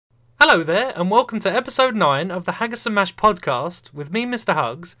Hello there, and welcome to episode 9 of the Haggis and Mash podcast with me, Mr.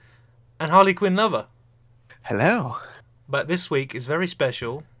 Hugs, and Harley Quinn Lover. Hello. But this week is very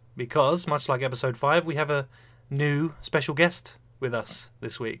special because, much like episode 5, we have a new special guest with us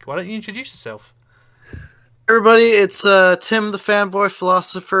this week. Why don't you introduce yourself? Everybody, it's Tim, the fanboy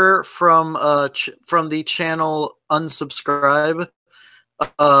philosopher from the channel Unsubscribe.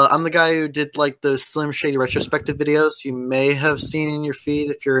 I'm the guy who did like those Slim Shady retrospective videos you may have seen in your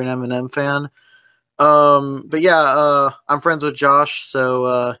feed if you're an Eminem fan. But yeah, I'm friends with Josh,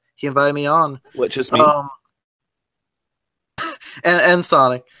 so he invited me on. Which is me. And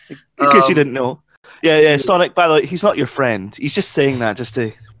Sonic. In case you didn't know. Yeah, Sonic, by the way, he's not your friend. He's just saying that just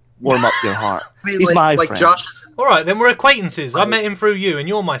to warm up your heart. I mean, he's my like friend. Josh. Alright, then we're acquaintances. I met him through you, and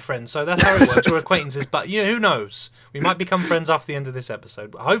you're my friend, so that's how it works. We're acquaintances, but you know, who knows? We might become friends after the end of this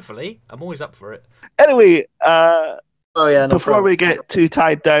episode. But hopefully, I'm always up for it. Anyway, Before we get too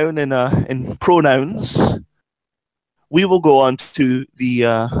tied down in pronouns, we will go on to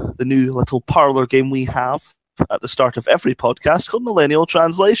the new little parlor game we have at the start of every podcast called Millennial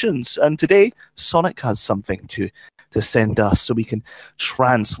Translations. And today, Sonic has something to send us so we can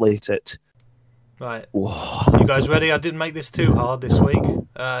translate it. Right. Whoa. You guys ready? I didn't make this too hard this week.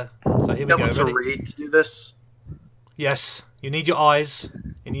 So here we go. to Ready? read to do this. Yes. You need your eyes.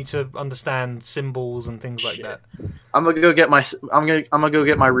 You need to understand symbols and things like that. I'm gonna go get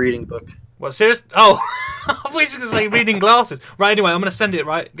my reading book. What, serious? Oh, I thought you were going to say reading glasses. Right, anyway, I'm going to send it,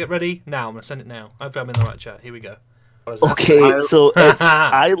 right? Get ready now. I'm going to send it now. Hopefully I'm in the right chat. Here we go. What is that? Okay, so it's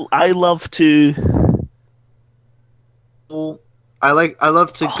I love to... I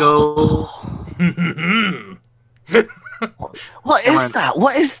love to go... What is that?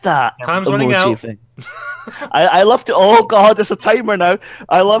 What is that? Time's running out. Thing? I love to... Oh, God, it's a timer now.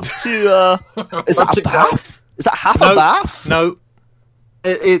 I love to... is that a bath? Is that half a bath? No.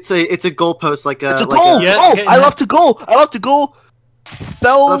 It's a goalpost, like a... It's a like goal! Yeah, I love to go! I love to go!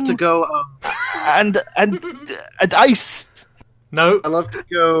 Film... I love to go... and ice! No. I love to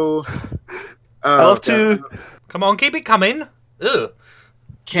go... I love to... Come on, keep it coming. Ugh.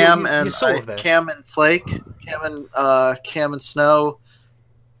 Cam You're and sort of there. Cam and Flake, Cam and Snow.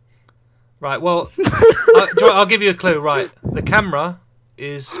 Right, well, I'll give you a clue. Right, the camera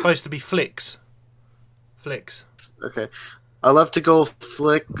is supposed to be Flicks. Flicks. Okay, I love to go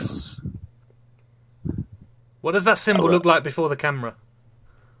Flicks. What does that symbol look like before the camera?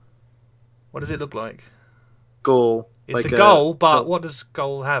 What does it look like? Goal. It's like a goal, but what does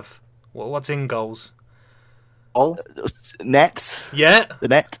goal have? What's in goals? Oh, Nets. Yeah. The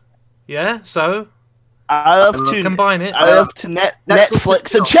net. Yeah. So I love to combine it. I love to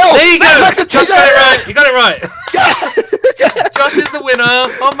Netflix and and chill. There you go. Netflix and chill. Josh got it right. You got it right. Josh is the winner.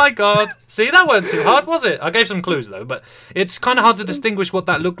 Oh my god. See, that weren't too hard, was it? I gave some clues though, but it's kind of hard to distinguish what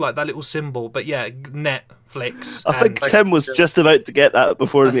that looked like, that little symbol. But yeah, Netflix. I think Tim was just about to get that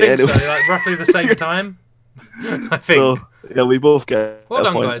before I me think anyway. so, like roughly the same time. I think. So yeah, we both get Well a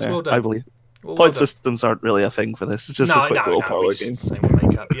done, point guys. there, Well done. I believe. Well Point done. systems aren't really a thing for this. It's just a quick little parlor game. Same with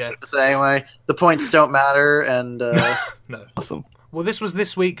makeup, yeah. so anyway, the points don't matter, and No. Awesome. Well, this was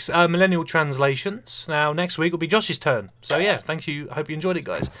this week's Millennial Translations. Now, next week will be Josh's turn. So, yeah, thank you. I hope you enjoyed it,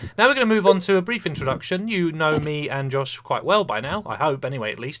 guys. Now we're going to move on to a brief introduction. You know me and Josh quite well by now. I hope,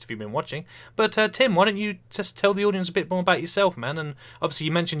 anyway, at least, if you've been watching. But, Tim, why don't you just tell the audience a bit more about yourself, man? And, obviously,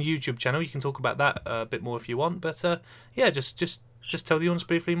 you mentioned YouTube channel. You can talk about that a bit more if you want. But, yeah, just tell the audience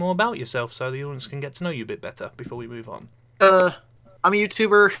briefly more about yourself so the audience can get to know you a bit better before we move on. I'm a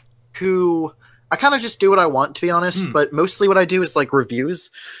YouTuber who I kind of just do what I want, to be honest. But mostly what I do is like reviews.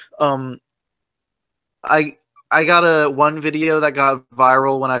 I got one video that got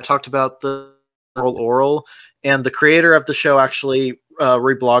viral when I talked about the oral, and the creator of the show actually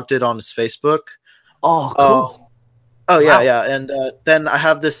reblogged it on his Facebook. Oh, cool. Oh yeah. And then I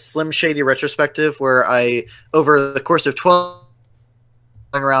have this Slim Shady retrospective where I, over the course of 12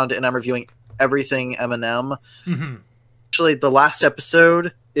 around, and I'm reviewing everything Eminem. Mm-hmm. Actually, the last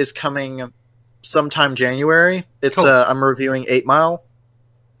episode is coming sometime January. It's Cool. I'm reviewing 8 Mile.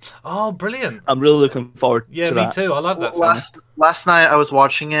 Oh, brilliant. I'm really looking forward Yeah, to me that. too. I love that. Last night I was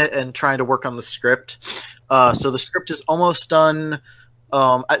watching it and trying to work on the script. So the script is almost done.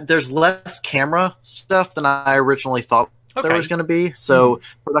 There's less camera stuff than I originally thought there was going to be. So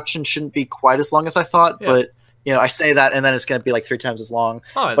production shouldn't be quite as long as I thought. Yeah. But you know, I say that and then it's going to be like 3 times as long.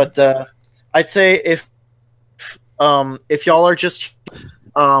 Oh, But I'd say if y'all are just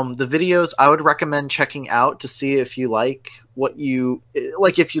the videos, I would recommend checking out to see if you like what you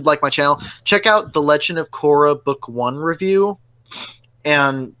like. If you'd like my channel, check out the Legend of Korra Book 1 review,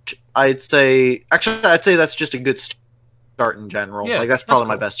 and I'd say that's just a good start art in general. Yeah, Like that's that's probably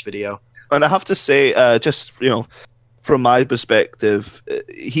my cool. best video. And I have to say, just from my perspective,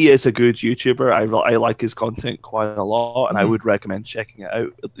 he is a good YouTuber. I like his content quite a lot, and I would recommend checking it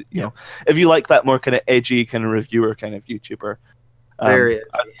out. You know, if you like that more kind of edgy kind of reviewer kind of YouTuber, Very.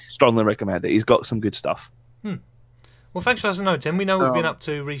 I strongly recommend it. He's got some good stuff. Well, thanks for letting us know, Tim. We know what we've been up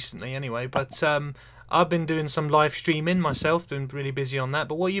to recently anyway, but I've been doing some live streaming myself, been really busy on that.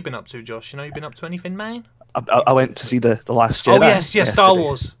 But what have you been up to, Josh? You know, you been up to anything, man? I went to see the Last Jedi. Oh, yes, yesterday. Star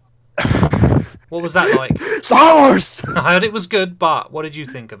Wars. What was that like? Star Wars! I heard it was good, but what did you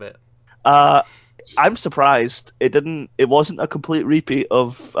think of it? I'm surprised it wasn't a complete repeat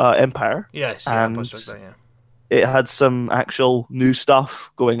of Empire. Yes, and I that, yeah. it had some actual new stuff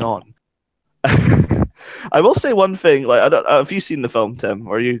going on. I will say one thing. Like, have you seen the film, Tim?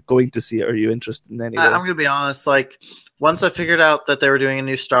 Or are you going to see it? Are you interested in any way? I'm gonna be honest. Like, once I figured out that they were doing a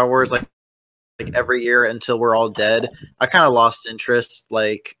new Star Wars, like every year until we're all dead, I kind of lost interest.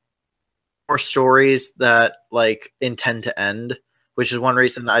 Like, more stories that like intend to end, which is one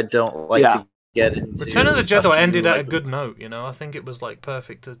reason I don't like to get into. Return of the Jedi ended at a good note. You know, I think it was like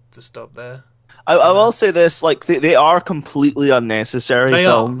perfect to stop there. I will say this: like they are completely unnecessary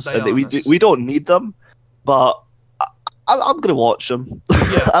films, and we don't need them. But I'm gonna watch them.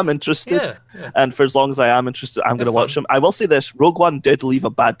 Yeah. I'm interested, and for as long as I am interested, I'm gonna watch them. I will say this: Rogue One did leave a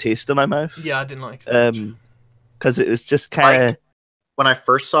bad taste in my mouth. Yeah, I didn't like it. Because it was just kind of when I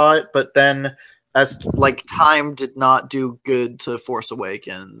first saw it, but then as like time did not do good to Force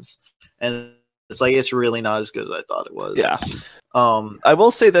Awakens, and it's really not as good as I thought it was. Yeah. I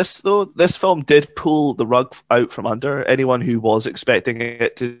will say this though: this film did pull the rug out from under anyone who was expecting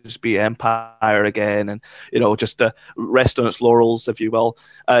it to just be Empire again, and just to rest on its laurels, if you will.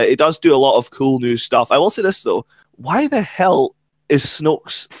 It does do a lot of cool new stuff. I will say this though: why the hell is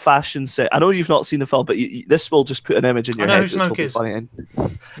Snoke's fashion set? I know you've not seen the film, but this will just put an image in your head, which will be funny.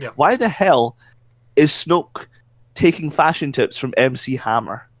 Why the hell is Snoke taking fashion tips from MC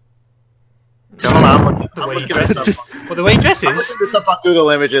Hammer? Hold on, I'm looking this up. The way he dresses. I'm looking this up on Google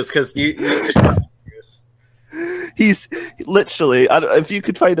Images because you just he's literally, I don't know if you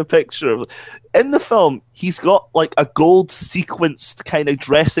could find a picture of in the film, he's got like a gold sequenced kind of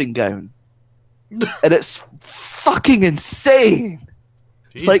dressing gown. And it's fucking insane. Jeez.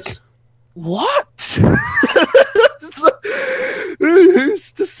 It's like, what?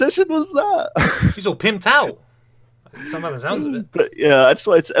 Whose decision was that? He's all pimped out. Some of the sounds of it. But yeah, I just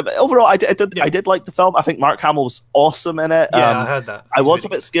wanted to, overall, I did like the film. I think Mark Hamill's awesome in it. Yeah, I heard that. I was a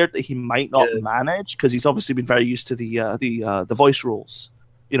bit scared that he might not manage because he's obviously been very used to the voice roles,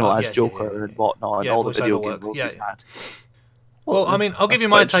 as Joker and whatnot, and all the video game roles he's had. Well, I mean, I'll give you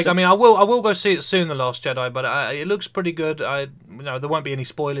my take. I mean, I will go see it soon, The Last Jedi, but it looks pretty good. There won't be any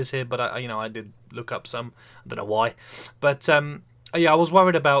spoilers here, but I did look up some. I don't know why, but I was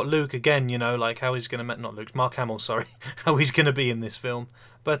worried about Luke again. Like how he's going to not Luke, Mark Hamill, sorry, how he's going to be in this film.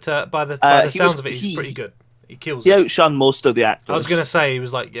 But by the sounds of it, he's pretty good. He kills. He outshone most of the actors. I was going to say he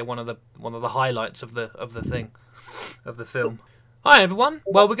was like one of the highlights of the film. Hi everyone.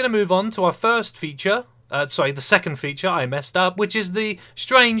 Well, we're going to move on to our first feature. The second feature, I messed up, which is the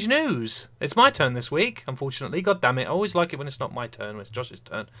strange news. It's my turn this week, unfortunately. God damn it, I always like it when it's not my turn, when it's Josh's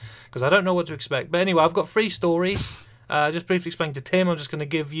turn, because I don't know what to expect. But anyway, I've got 3 stories. Just briefly explain to Tim, I'm just going to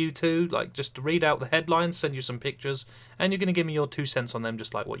give you 2, just to read out the headlines, send you some pictures, and you're going to give me your 2 cents on them,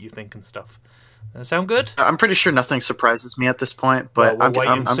 just like what you think and stuff. Sound good? I'm pretty sure nothing surprises me at this point, but we'll wait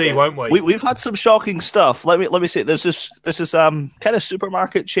and see, won't we? We've had some shocking stuff. Let me say, there's this kind of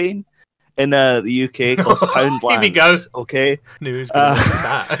supermarket chain in the UK called Poundland. Here we go. Okay. News.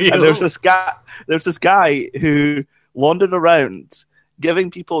 That. And there's this guy who wandered around giving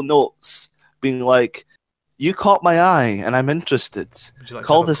people notes, being like, "You caught my eye, and I'm interested. Like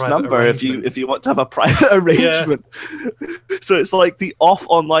Call this number if you want to have a private arrangement." Yeah. So it's like the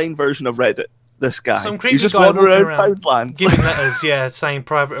online version of Reddit. This guy, some creepy he's just guy wandering around Poundland, giving letters, saying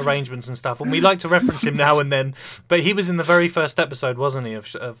private arrangements and stuff. And we like to reference him now and then. But he was in the very first episode, wasn't he,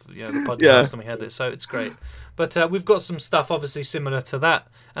 of the podcast, and we had it, so it's great. But we've got some stuff obviously similar to that.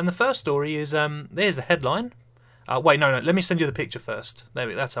 And the first story is there's the headline. Wait, no, let me send you the picture first.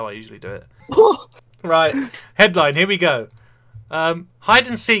 That's how I usually do it. Right, headline. Here we go. Hide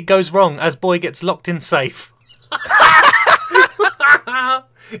and seek goes wrong as boy gets locked in safe.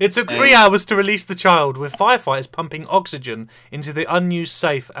 It took 3 hours to release the child, with firefighters pumping oxygen into the unused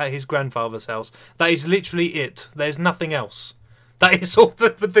safe at his grandfather's house. That is literally it. There's nothing else. That is all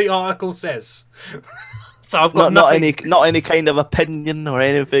that the article says. So I've got not any kind of opinion or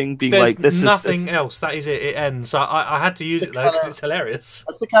anything being There's like this. Nothing else. That is it. It ends. So I had to use it though because it's hilarious.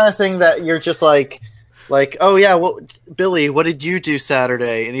 That's the kind of thing that you're just like, like, oh yeah, Billy, what did you do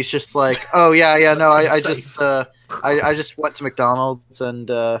Saturday? And he's just like, oh yeah, no, I just went to McDonald's and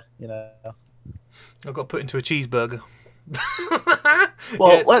you know, I got put into a cheeseburger.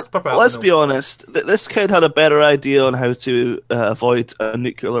 Well, Yeah, let's be honest. This kid had a better idea on how to avoid a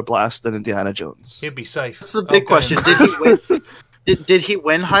nuclear blast than Indiana Jones. He'd be safe. That's the big question. Did he win? Did he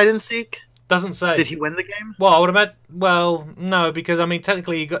win hide and seek? Doesn't say. Did he win the game? Well, I would imagine. Well, no, because I mean,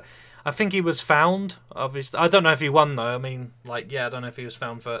 technically, he got. I think he was found. Obviously, I don't know if he won though. I mean, like, yeah, I don't know if he was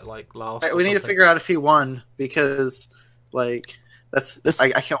found for like last. We need to figure out if he won because, like,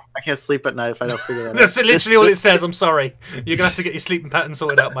 I can't sleep at night if I don't figure that out. That's literally all it says. I'm sorry. You're gonna have to get your sleeping pattern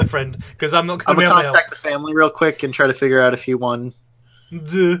sorted out, my friend, because I'm not. I'm gonna gonna contact the family real quick and try to figure out if he won.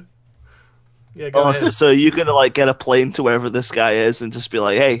 Duh. Yeah, go ahead. So you're gonna like get a plane to wherever this guy is and just be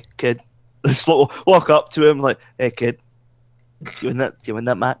like, "Hey, kid," just walk up to him like, "Hey, kid, do you win that? Do you win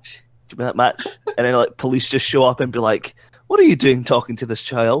that match? Do you win that match?" And then like police just show up and be like, "What are you doing talking to this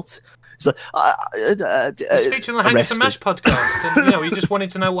child?" It's like, He's featuring the Haggis and Mash podcast, and you just wanted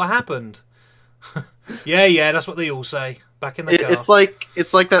to know what happened. yeah, that's what they all say back in the car.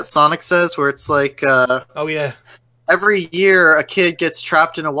 It's like that Sonic says, where it's like, oh yeah, every year a kid gets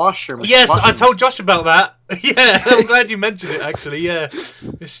trapped in a washer machine. Yes, I told Josh about that. Yeah, I'm glad you mentioned it. Actually, yeah,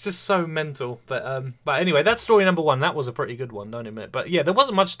 it's just so mental. But anyway, that's story number 1. That was a pretty good one, don't admit. But yeah, there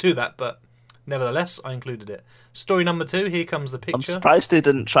wasn't much to that, but nevertheless, I included it. Story number 2. Here comes the picture. I'm surprised they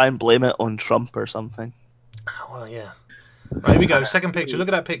didn't try and blame it on Trump or something. Oh, well, yeah. Right, here we go. Second picture. Look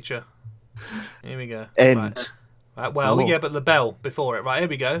at that picture. Here we go. End. Right, well, yeah, but the bell before it. Right, here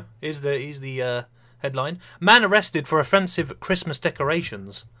we go. Here's the headline. Man arrested for offensive Christmas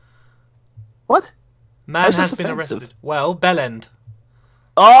decorations. What? Man has been arrested. Well, Bellend.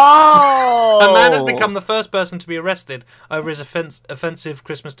 Oh! A man has become the first person to be arrested over his offensive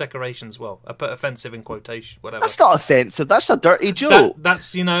Christmas decorations. Well, I put offensive in quotation, whatever. That's not offensive. That's a dirty joke.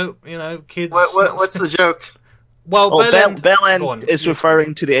 That's you know, kids. What's the joke? Well, bellend is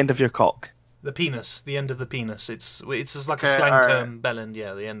referring to the end of your cock. The penis, the end of the penis. It's just like a slang term. Bellend,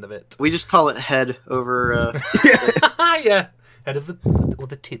 yeah, the end of it. We just call it head over. Yeah. Head of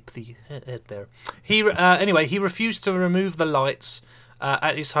the tip, the head there. Anyway, he refused to remove the lights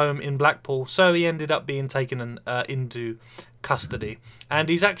at his home in Blackpool, so he ended up being taken into custody. And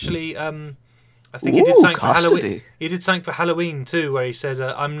he's actually, I think he did something for Halloween. He did something for Halloween too, where he said,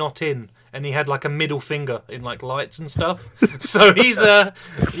 "I'm not in," and he had like a middle finger in like lights and stuff. So he's I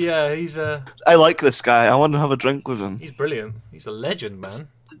like this guy. I want to have a drink with him. He's brilliant. He's a legend, man.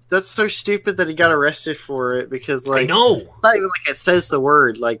 That's so stupid that he got arrested for it because, like, I know. It's not even like it says the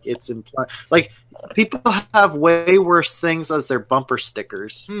word, like it's implied. Like, people have way worse things as their bumper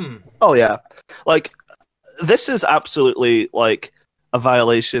stickers. Oh yeah, like this is absolutely like a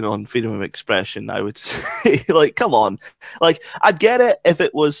violation on freedom of expression. I would say, like, come on, like I'd get it if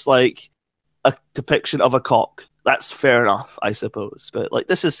it was like a depiction of a cock. That's fair enough, I suppose. But like,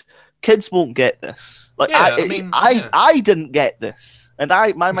 this is. Kids won't get this. Like yeah, I didn't get this, and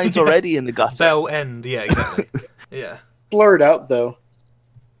my mind's already in the gutter. Bell end, yeah, exactly. Yeah, blurred out though.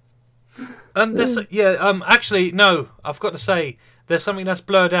 Actually, no. I've got to say, there's something that's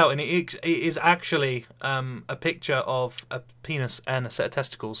blurred out, and it is actually a picture of a penis and a set of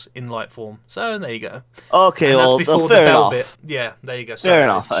testicles in light form. So there you go. Okay, and well, that's before fair the bell enough. bit. Yeah, there you go. So fair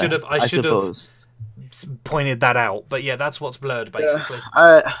enough. I should have pointed that out, but yeah, that's what's blurred basically.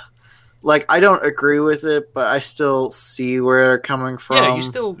 I don't agree with it, but I still see where they're coming from. Yeah, you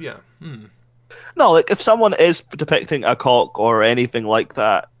still, No, like if someone is depicting a cock or anything like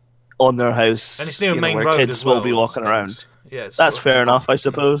that on their house, and it's near a main where road kids as well, will be walking around. Yeah, that's fair enough, I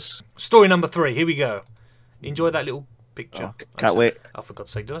suppose. Story number 3. Here we go. Enjoy that little picture. Can't wait. Oh, for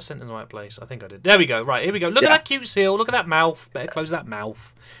God's sake, did I send it in the right place? I think I did. There we go. Right, here we go. Look at that cute seal. Look at that mouth. Better close that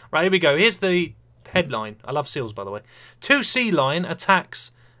mouth. Right, here we go. Here's the headline. I love seals, by the way. 2 sea lion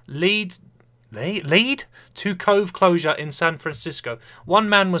attacks lead to cove closure in San Francisco. One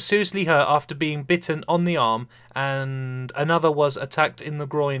man was seriously hurt after being bitten on the arm, and another was attacked in the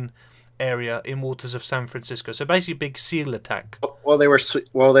groin area in waters of San Francisco. So basically, big seal attack. While they were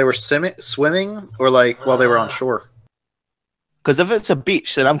swimming, or like while they were on shore. Because if it's a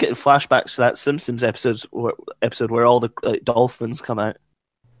beach, then I'm getting flashbacks to that Simpsons episode where all the dolphins come out.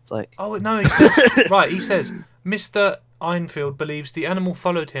 It's like, oh no, he says, right. He says, Mr. Einfield believes the animal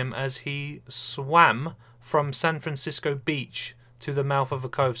followed him as he swam from San Francisco beach to the mouth of a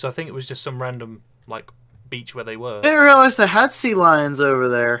cove. So I think it was just some random like beach where they were. I didn't realize they had sea lions over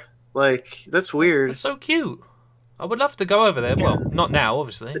there. Like, that's weird. It's so cute. I would love to go over there. Well, not now,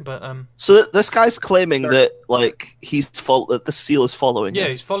 obviously, but So this guy's claiming that like that the seal is following him. Yeah,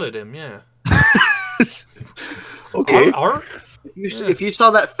 he's followed him. Yeah. Okay. If you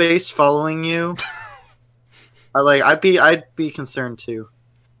saw that face following you, I'd be concerned too.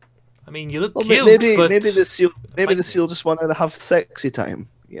 I mean, you look Well, cute, maybe but the seal just wanted to have sexy time.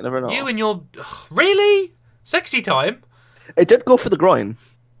 You never know. you and your really sexy time. It did go for the groin.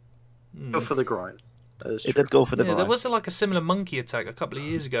 Go for the groin. That is It true. did go for the Yeah, groin. there was like a similar monkey attack a couple of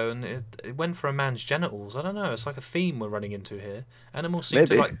years ago, and it went for a man's genitals. I don't know. It's like a theme we're running into here. Animals seem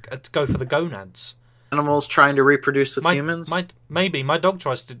to Maybe. like to go for the gonads. Animals trying to reproduce with humans. My dog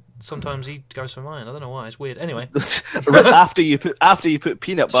tries to. Sometimes he goes for mine. I don't know why. It's weird. Anyway, after you put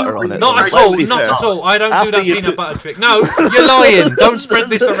peanut butter on it. not at let's all. be Not fair. at all. I don't do After that you peanut put- butter trick. No, you're lying. Don't spread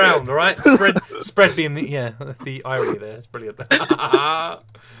this around. All right. Spread being the irony there. It's brilliant.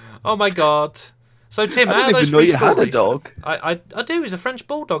 Oh my god. So Tim, I out of didn't those even know three you had a stories, dog. I do. He's a French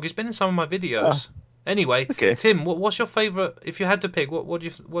bulldog. He's been in some of my videos. Anyway, Okay. Tim, what's your favourite? If you had to pick,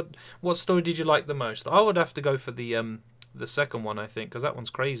 what story did you like the most? I would have to go for the second one, I think, because that one's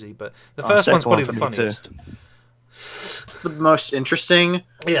crazy. But the first one's second probably one the for me too. funniest. It's the most interesting,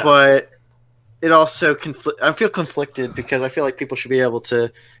 Yeah. but it also I feel conflicted because I feel like people should be able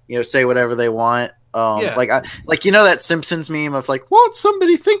to, say whatever they want. Yeah. Like that Simpsons meme of like, won't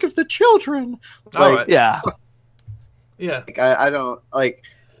somebody think of the children? All Like, right. Yeah. Yeah. like, I don't like.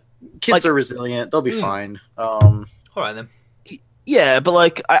 Kids Like- are resilient; they'll be fine. All right then. Yeah, but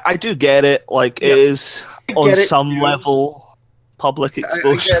like I do get it. Like Yeah. it is I on get it, some too. level public get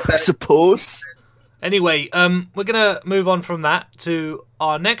exposure, I that. suppose. Anyway, we're gonna move on from that to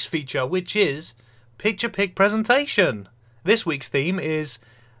our next feature, which is picture pick presentation. This week's theme is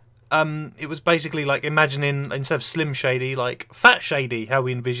it was basically like imagining, instead of Slim Shady, like Fat Shady, how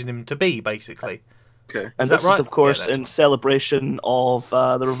we envision him to be, basically. Okay. And that this right? is, of course, Yeah, that's in celebration of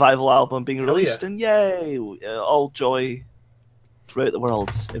the Revival album being yeah. released, and yay, all joy throughout the world.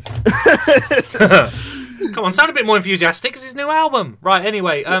 Come on, sound a bit more enthusiastic. It's his new album. Right.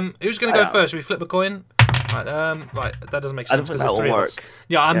 Anyway, who's gonna go Yeah. first? Should we flip a coin? Right. Right. That doesn't make I don't sense think because that there's will three of work. us.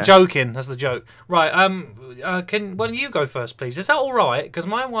 Yeah, I'm Yeah. joking. That's the joke. Right. Why don't you go first, please? Is that all right? Because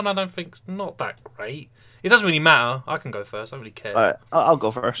my one, I don't think's not that great. It doesn't really matter. I can go first. I don't really care. All right, I'll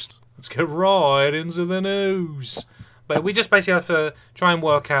go first. Let's get right into the news. But we just basically have to try and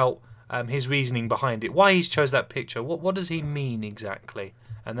work out his reasoning behind it. Why he's chose that picture. What does he mean exactly?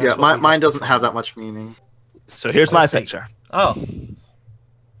 And that's Yeah, what we mine have to doesn't find have out. that much meaning. So here's my Let's see. picture. Oh.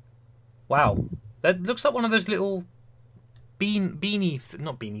 Wow. That looks like one of those little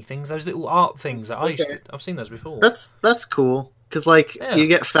not beanie things, those little art things that I've seen those before. That's cool because Yeah. you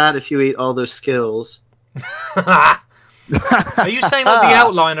get fat if you eat all those Skittles. Are you saying like the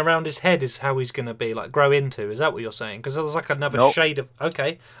outline around his head is how he's going to be, like grow into? Is that what you're saying? Because there's like another Nope. shade of...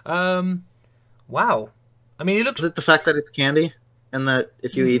 Okay. Wow. I mean, he looks... Is it the fact that it's candy and that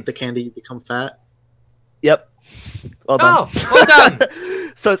if you eat the candy you become fat? Yep. Well done. Oh, well done.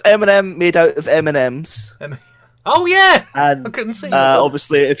 So it's M&M made out of M&Ms. Oh, yeah. And I couldn't see.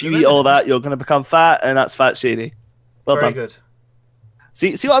 obviously, if you eat all that, you're going to become fat, and that's Fat Shady. Well Very done. good.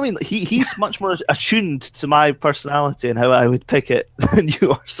 See what I mean? He's much more attuned to my personality and how I would pick it than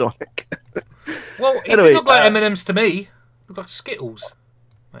you are, Sonic. Well, it Anyway, did look like M&M's to me. Looked like Skittles.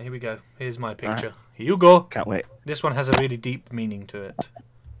 Right, here we go. Here's my picture. Here you go. Can't wait. This one has a really deep meaning to it.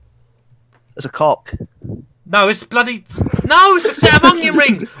 It's a cock. No, it's bloody... No, it's a set of onion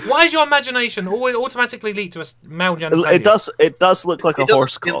rings. Why does your imagination always automatically lead to a male genitalia? It does look like It a doesn't-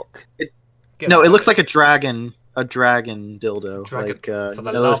 horse cock. Get No, out it of looks here. like a dragon dildo. Dragon- like for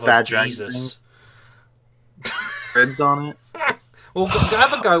the those love bad of dragon Jesus. things. Ribs on it. Well,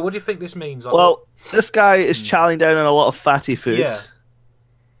 have a go. What do you think this means? Like, Well, this guy is chowing down on a lot of fatty food.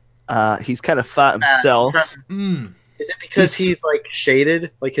 Yeah. He's kind of fat himself. mm, Is it because he's like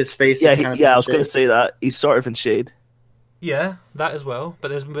shaded? Like his face is kind of I was going to shaded? say that. He's sort of in shade. yeah, that as well. But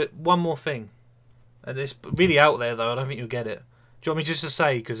there's one more thing. And it's really out there, though. I don't think you'll get it. Do you want me just to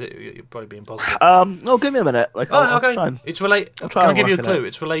say? Because it'll probably be impossible. No, give me a minute. Like, Oh, I'll okay. try and... It's I'll Can try I and give you a work it clue? out.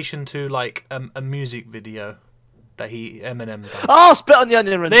 It's relation to like a music video that Eminem done. Oh, spit on the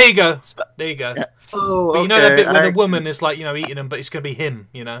onion rings. There you go. Sp- There you go. Yeah. Oh, But you know that bit where I- the woman is like, eating them, but it's going to be him,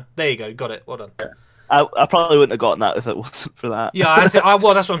 There you go. Got it. Well done. I probably wouldn't have gotten that if it wasn't for that. Yeah,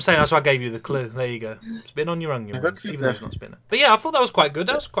 well, that's what I'm saying. That's why I gave you the clue. There you go. Spin on your onion. that's rings, good even though though. it's not spinning. But yeah, I thought that was quite good.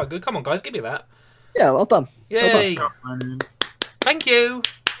 That was quite good. Come on, guys, give me that. Yeah, well done. Yay! done. Thank you.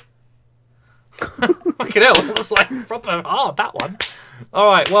 Fucking hell, it was like proper hard, that one. All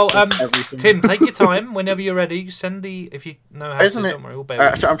right, well, Everything. Tim, take your time. Whenever you're ready, send the... If you know how to, Isn't it- don't worry, we'll bear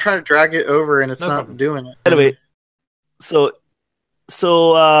with So I'm trying to drag it over and it's No not problem. doing it. Anyway, so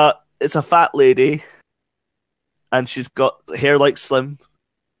it's a fat lady, and she's got hair like Slim.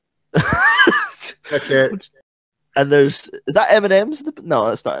 That's it. And is that M&M's? No,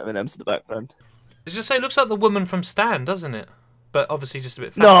 that's not M&M's in the background. It's just say it looks like the woman from Stan, doesn't it? But obviously just a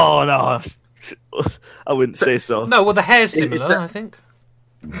bit fat. No. I wouldn't say so. No, well the hair's similar, I think.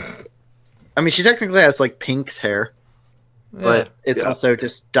 I mean, she technically has like Pink's hair, but it's also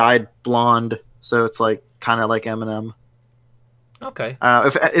just dyed blonde, so it's like kind of like Eminem. Okay.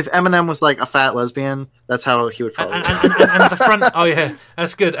 If Eminem was like a fat lesbian, that's how he would probably. And the front, oh yeah,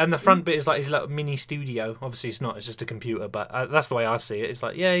 that's good. And the front bit is like his little mini studio. Obviously, it's not; it's just a computer. But that's the way I see it. It's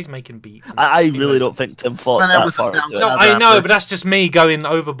like, yeah, he's making beats. I really don't think Tim thought that far into it. No, I know, but that's just me going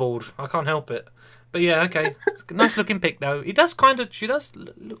overboard. I can't help it. But yeah, okay, it's a nice looking pic though. He does kind of, she does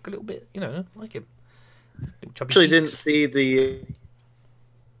look a little bit, like him. Actually, didn't see the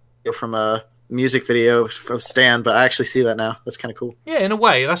from a music video of Stan, but I actually see that now. That's kind of cool. Yeah, in a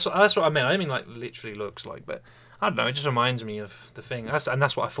way, that's what I meant. I didn't mean like literally looks like, but I don't know. It just reminds me of the thing, and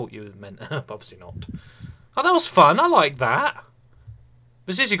that's what I thought you meant. But obviously not. Oh, that was fun. I like that.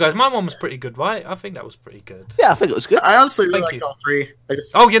 But seriously, guys, my one was pretty good, right? I think that was pretty good. Yeah, I think it was good. I honestly really liked all three. I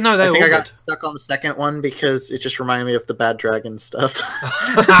think I got stuck on the second one because it just reminded me of the Bad Dragon stuff.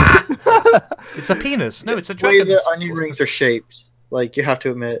 It's a penis. No, it's a dragon. dragon. The onion rings are shaped. Like, you have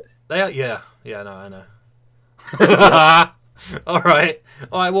to admit. They are, yeah. Yeah, no, I know. All right.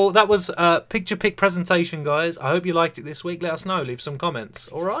 Well, that was picture pick presentation, guys. I hope you liked it this week. Let us know. Leave some comments.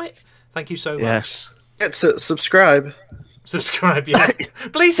 All right. Thank you so much. Yes. Subscribe. Subscribe, yeah.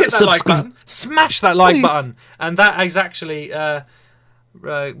 Please hit that like button. Smash that like button. And that is actually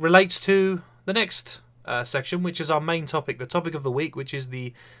relates to the next section, which is our main topic, the topic of the week, which is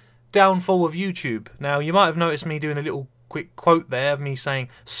the downfall of YouTube. Now, you might have noticed me doing a little quick quote there of me saying,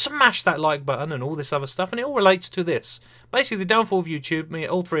 smash that like button and all this other stuff, and it all relates to this. Basically, the downfall of YouTube,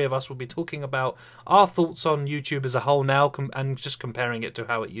 all three of us will be talking about our thoughts on YouTube as a whole now, and just comparing it to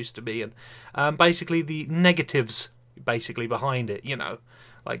how it used to be, and basically the negatives basically behind it,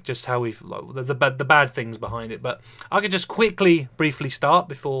 like just how we've the bad things behind it. But I could just briefly start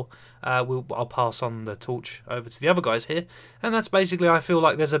before I'll pass on the torch over to the other guys here, and that's basically, I feel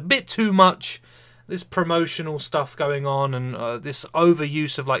like there's a bit too much this promotional stuff going on, and this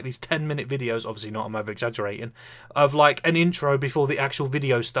overuse of like these 10-minute videos, obviously not, I'm over exaggerating, of like an intro before the actual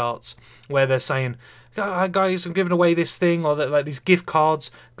video starts, where they're saying, guys, I'm giving away this thing, or like these gift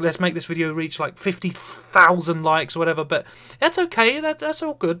cards, let's make this video reach like 50,000 likes or whatever. But that's okay, that's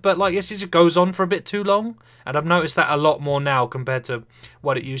all good, but like it just goes on for a bit too long, and I've noticed that a lot more now compared to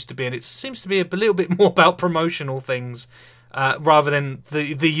what it used to be, and it seems to be a little bit more about promotional things rather than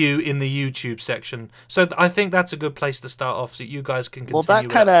the you in the YouTube section. So I think that's a good place to start off, so you guys can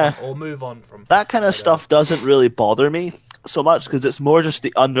continue or move on from that kind of stuff. Doesn't really bother me so much because it's more just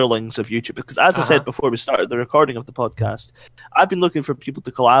the underlings of YouTube. Because as I said before we started the recording of the podcast, I've been looking for people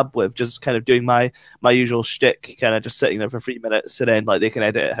to collab with, just kind of doing my usual shtick, kind of just sitting there for 3 minutes, and then like they can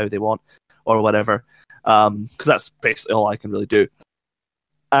edit it how they want or whatever. Because that's basically all I can really do.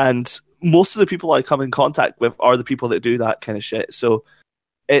 And most of the people I come in contact with are the people that do that kind of shit. So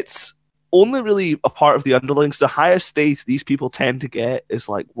it's only really a part of the underlings. The highest state these people tend to get is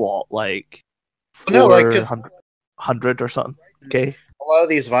like what, like 400 or something. Okay. A lot of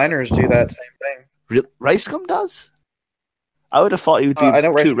these Viners do that same thing. Rice Gum does? I would have thought he would be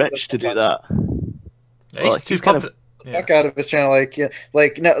too rich to do that. Yeah, he's kind of fuck out of his channel, a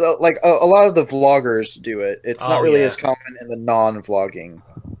lot of the vloggers do it. It's not really as common in the non-vlogging.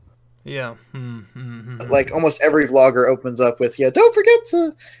 Yeah. Like almost every vlogger opens up with, don't forget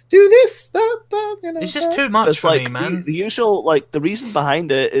to do this, that. It's just too much for me, man. The usual, the reason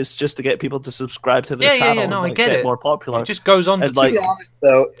behind it is just to get people to subscribe to their channel. No, and, I get it. More popular. It just goes on. To be honest,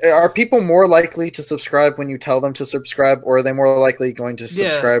 though, are people more likely to subscribe when you tell them to subscribe, or are they more likely going to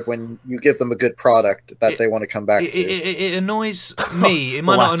subscribe when you give them a good product that they want to come back to? It annoys me. It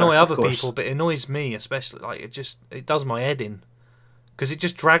might not annoy other people, but it annoys me especially. Like it does my head in. Because it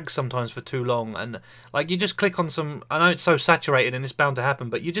just drags sometimes for too long, and like you just click on some. I know it's so saturated and it's bound to happen,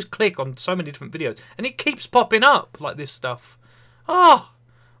 but you just click on so many different videos, and it keeps popping up like this stuff. Oh,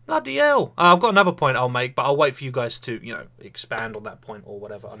 bloody hell! I've got another point I'll make, but I'll wait for you guys to expand on that point or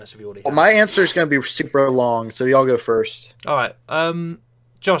whatever. Unless if you already. Well, my answer is going to be super long, so y'all go first. All right.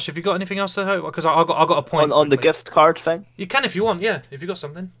 Josh, have you got anything else to say? Because I got a point on the gift card thing. You can if you want. Yeah, if you got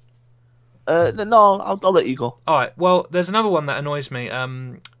something. No, I'll let you go. All right. Well, there's another one that annoys me.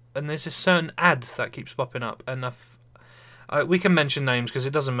 And there's this certain ad that keeps popping up, and we can mention names because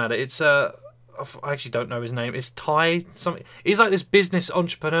it doesn't matter. It's I actually don't know his name. It's Ty. He's like this business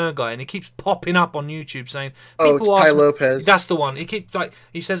entrepreneur guy, and he keeps popping up on YouTube saying, it's Ty Lopez. That's the one.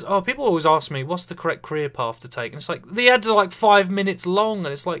 He says, people always ask me what's the correct career path to take, and it's like the ads are like 5 minutes long,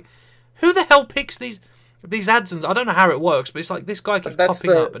 and it's like, Who the hell picks these ads? And I don't know how it works, but it's like this guy keeps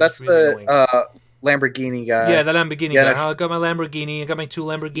popping up. And That's it's really annoying. Lamborghini guy. Yeah, the Lamborghini Yeah, guy. I got my Lamborghini. I got my 2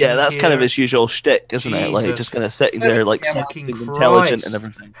 Lamborghinis. Yeah, that's here. kind of his usual shtick, isn't it? Like Jesus just kind of sitting there, like fucking something intelligent and Christ.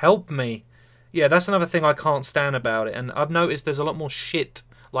 everything. Help me. Yeah, that's another thing I can't stand about it. And I've noticed there's a lot more shit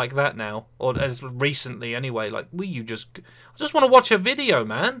like that now, or as recently anyway. Like, I just want to watch a video,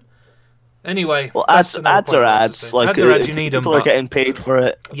 man. Anyway, Well, that's ads another are point I was ads. to say. Like ads are ads. if You need people them, are getting paid for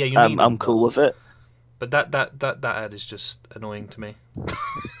it. Yeah, you need them. I'm cool with it. But that ad is just annoying to me.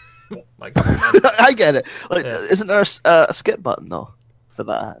 Like, come on, man. I get it. Like, Yeah. isn't there a skip button though for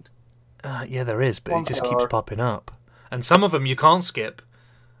that ad? Yeah, there is, but it just Ones keeps are. popping up. And some of them you can't skip.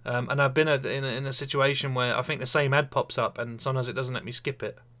 And I've been in a situation where I think the same ad pops up, and sometimes it doesn't let me skip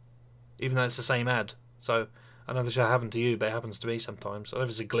it, even though it's the same ad. So I know this will happen to you, but it happens to me sometimes. I don't know if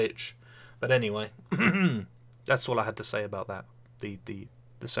it's a glitch, but anyway, that's all I had to say about that. The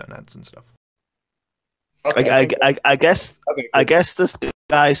certain ads and stuff. Okay, I guess okay, I guess this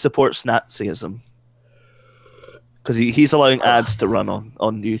guy supports Nazism because he's allowing ads to run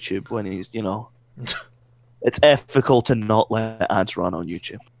on YouTube when he's it's ethical to not let ads run on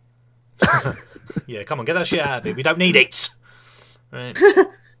YouTube. Yeah, come on, get that shit out of here. We don't need it. Right.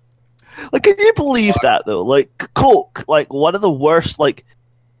 Like, can you believe that though? Like Coke, like one of the worst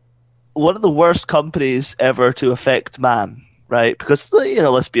companies ever to affect man, right? Because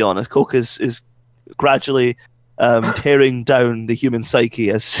let's be honest, Coke is gradually tearing down the human psyche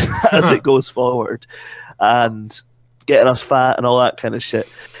as it goes forward, and getting us fat and all that kind of shit.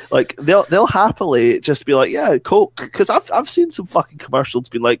 Like they'll happily just be like, yeah, Coke, because I've seen some fucking commercials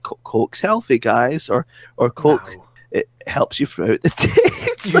being like, Coke's healthy, guys, or Coke. No. It helps you throughout the day.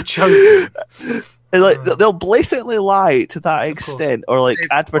 It's You're like, joking. and, like they'll blatantly lie to that extent, or like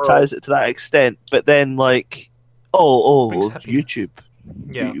advertise it to that extent, but then like, Brings well, happiness. YouTube.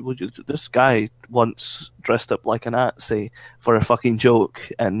 Yeah. This guy once dressed up like a Nazi for a fucking joke,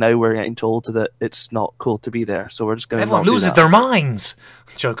 and now we're getting told that it's not cool to be there, so we're just going to. Everyone loses their minds.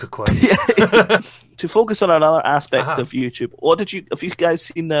 Joker quote. To focus on another aspect Uh-huh. of YouTube, have you guys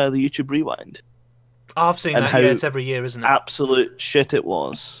seen the YouTube Rewind? Oh, I've seen And that. how Yeah, it's every year, isn't it? Absolute shit it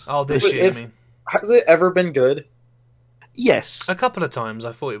was. Oh, this Wait, year, I it's- mean. Has it ever been good? Yes. A couple of times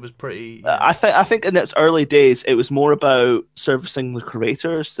I thought it was pretty... I think in its early days it was more about servicing the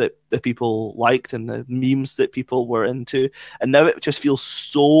creators that people liked and the memes that people were into, and now it just feels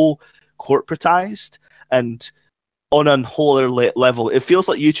so corporatized and on a whole other level. It feels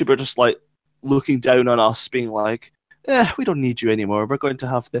like YouTube are just like looking down on us, being like, we don't need you anymore. We're going to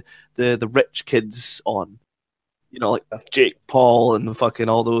have the rich kids on, like Jake Paul and fucking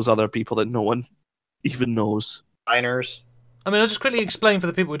all those other people that no one even knows. Miners. I mean, I'll just quickly explain for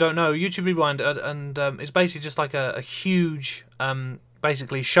the people who don't know. YouTube Rewind and it's basically just like a huge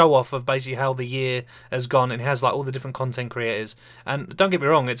basically show off of basically how the year has gone, and it has like all the different content creators. And don't get me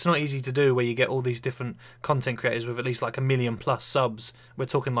wrong, it's not easy to do where you get all these different content creators with at least like 1 million plus subs. We're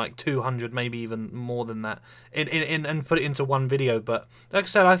talking like 200, maybe even more than that, in and put it into one video. But like I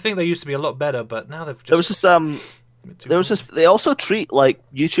said, I think they used to be a lot better, but now they've just... They also treat like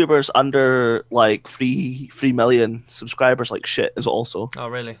YouTubers under like 3 million subscribers like shit as also. Oh,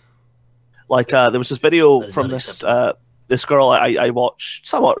 really? Like there was this video That is from this girl I watch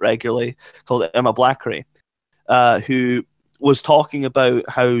somewhat regularly called Emma Blackery, who was talking about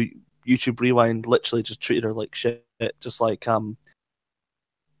how YouTube Rewind literally just treated her like shit. Just like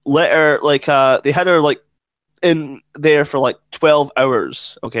let her like they had her like in there for like 12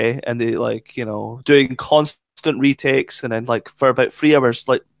 hours, okay, and they like doing constant retakes, and then like for about 3 hours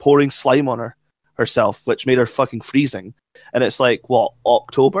like pouring slime on herself, which made her fucking freezing. And it's like what,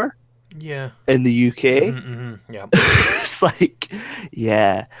 October? Yeah. In the UK. Yeah. It's like,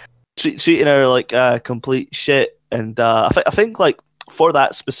 yeah, treating her like complete shit. And I think like for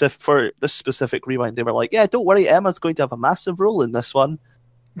this specific rewind, they were like, yeah, don't worry, Emma's going to have a massive role in this one.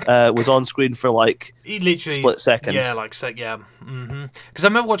 Was on screen for like he literally split second. Yeah, like yeah. Because I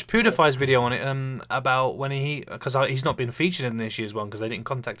remember watching PewDiePie's video on it about when because he's not been featured in this year's one because they didn't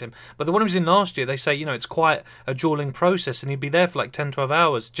contact him. But the one he was in last year, they say it's quite a grueling process, and he'd be there for like 10, 12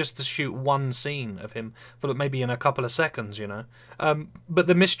 hours just to shoot one scene of him for like maybe in a couple of seconds, But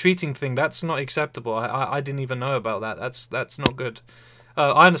the mistreating thing, that's not acceptable. I didn't even know about that. That's not good.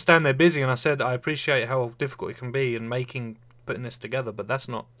 I understand they're busy, and I said I appreciate how difficult it can be in putting this together, but that's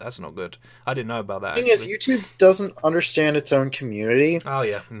not good. I didn't know about that. The thing is, YouTube doesn't understand its own community. Oh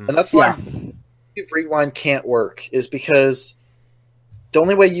yeah, and that's why YouTube Rewind can't work. Is because the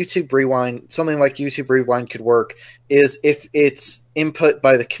only way YouTube Rewind, something like YouTube Rewind could work is if it's input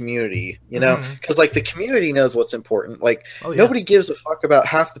by the community, you know? Because, like, the community knows what's important. Like, nobody gives a fuck about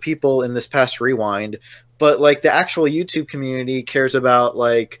half the people in this past Rewind, but, like, the actual YouTube community cares about,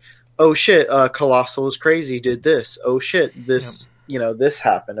 like, oh shit, Colossal is crazy, did this. Oh shit, this, you know, this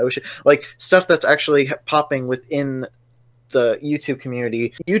happened. Oh shit. Like, stuff that's actually popping within the YouTube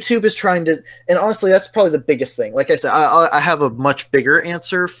community. YouTube is trying to, and honestly, that's probably the biggest thing. Like I said, I have a much bigger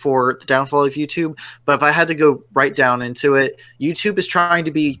answer for the downfall of YouTube, but if I had to go right down into it, YouTube is trying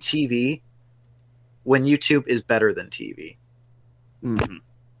to be TV when YouTube is better than TV. Mm-hmm.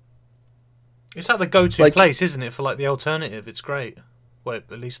 It's like the go-to place, isn't it, for like the alternative? It's great. Well,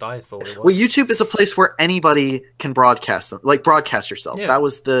 at least I thought it was. Well, YouTube is a place where anybody can broadcast them, like broadcast yourself. Yeah. That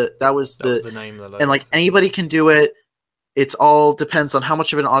was the name of the logo. And like anybody can do it. It's all depends on how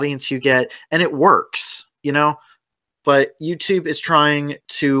much of an audience you get, and it works, you know? But YouTube is trying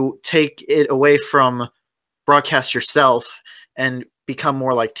to take it away from broadcast yourself and become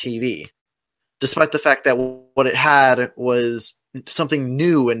more like TV. Despite the fact that what it had was something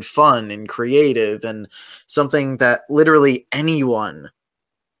new and fun and creative and something that literally anyone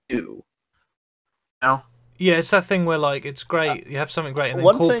do. You know? Yeah, it's that thing where, like, it's great. You have something great, and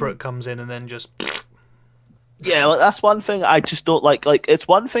then corporate comes in and then just... Yeah, like that's one thing I just don't like. Like, it's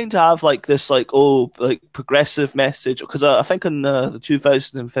one thing to have like this, like, oh, like progressive message, because I think in the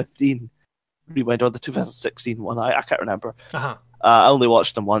 2015 Rewind or the 2016 one, I can't remember. I only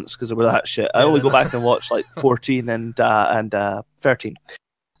watched them once because they were that shit. I only go back and watch like 14 and 13.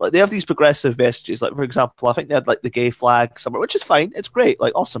 Like, they have these progressive messages. Like, for example, I think they had like the gay flag somewhere, which is fine. It's great.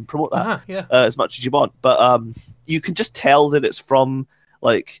 Like, awesome, promote that as much as you want. But you can just tell that it's from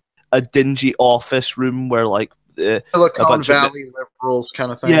like a dingy office room where like Silicon Valley liberals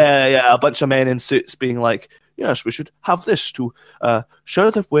kind of thing. Yeah, a bunch of men in suits being like, yes, we should have this to show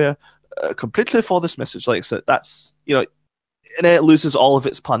that we're completely for this message. Like, so that's, you know, and it loses all of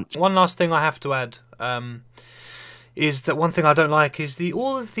its punch. One last thing I have to add is that one thing I don't like is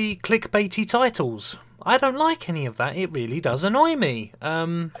all of the clickbaity titles. I don't like any of that. It really does annoy me.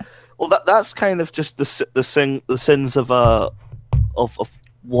 Well, that's kind of just the sins of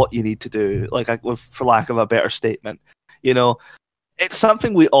what you need to do, like, for lack of a better statement. You know, it's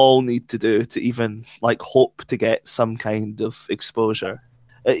something we all need to do to even like hope to get some kind of exposure.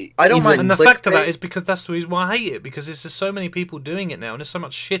 I don't mind, and the fact of that is because that's the reason why I hate it, because there's just so many people doing it now, and there's so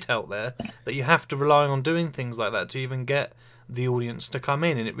much shit out there that you have to rely on doing things like that to even get the audience to come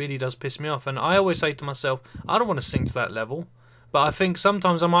in, and it really does piss me off. And I always say to myself, I don't want to sink to that level. But I think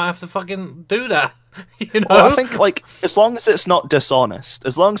sometimes I might have to fucking do that, you know? Well, I think, like, as long as it's not dishonest,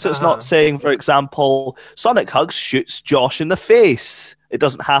 as long as it's not saying, for example, Sonic Hugs shoots Josh in the face, it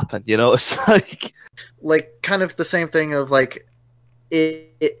doesn't happen, you know? It's like kind of the same thing of, like,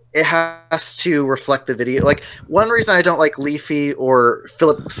 it has to reflect the video. Like, one reason I don't like Leafy or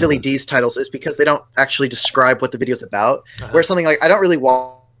Philly D's titles is because they don't actually describe what the video's about. Where something like, I don't really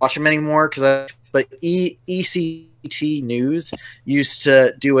watch them anymore, but ECT News used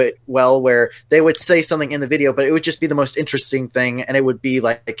to do it well, where they would say something in the video, but it would just be the most interesting thing, and it would be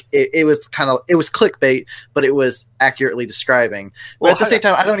like it was clickbait, but it was accurately describing. But at the same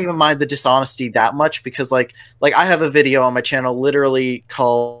time, I don't even mind the dishonesty that much, because like I have a video on my channel literally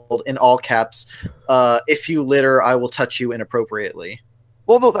called, in all caps, "If you litter, I will touch you inappropriately."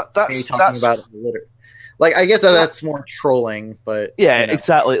 Well, no, that's talking about litter. Like, I guess that's more trolling, but... Yeah, you know.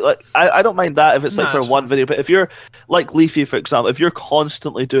 Exactly. Like, I don't mind that if it's like for one video, but if you're, like Leafy, for example, if you're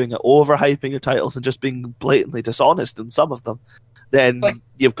constantly doing it, overhyping your titles and just being blatantly dishonest in some of them, then like,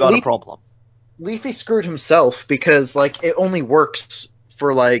 you've got a problem. Leafy screwed himself because, like, it only works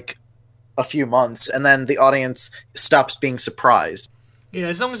for, like, a few months, and then the audience stops being surprised. Yeah,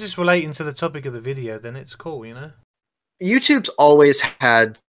 as long as it's relating to the topic of the video, then it's cool, you know? YouTube's always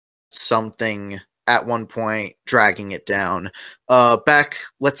had something... at one point dragging it down. Back,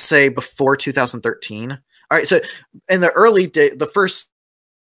 let's say, before 2013. All right, so in the early day, the first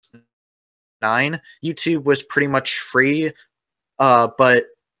 9, YouTube was pretty much free, but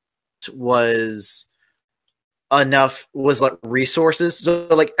was like resources. So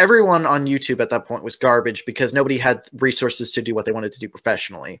like everyone on YouTube at that point was garbage because nobody had resources to do what they wanted to do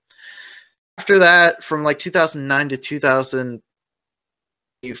professionally. After that, from like 2009 to 2015,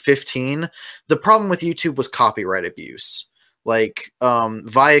 the problem with YouTube was copyright abuse. Like,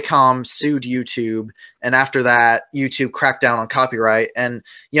 Viacom sued YouTube, and after that, YouTube cracked down on copyright. And,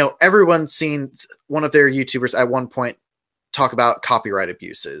 you know, everyone's seen one of their YouTubers at one point talk about copyright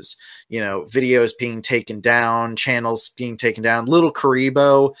abuses. You know, videos being taken down, channels being taken down. Little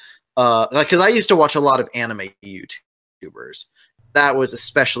Karibo, like, because I used to watch a lot of anime YouTubers. that was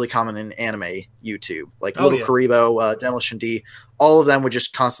especially common in anime YouTube. Like Oh, Little yeah. Karibo, Demolition D, all of them would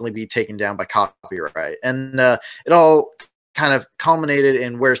just constantly be taken down by copyright. And it all kind of culminated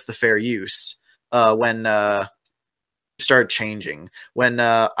in Where's the Fair Use when started changing. When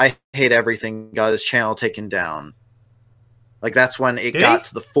I Hate Everything got his channel taken down. Like that's when it Did got he?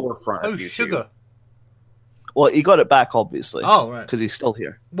 to the forefront Oh, of YouTube. sugar. Well, he got it back, obviously. Oh, right. Because he's still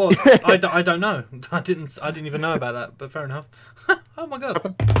here. Well, I don't know. I didn't even know about that, but fair enough. Oh my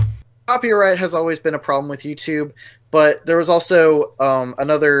god. Copyright has always been a problem with YouTube, but there was also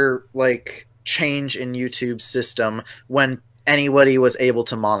another like change in YouTube's system when anybody was able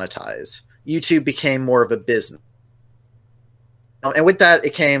to monetize. YouTube became more of a business. And with that,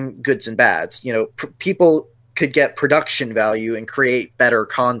 it came goods and bads. You know, people could get production value and create better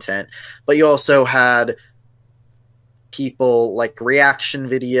content, but you also had people like reaction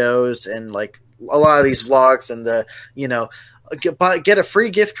videos and like a lot of these vlogs and the, you know, get a free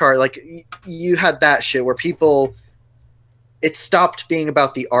gift card. Like you had that shit where people, it stopped being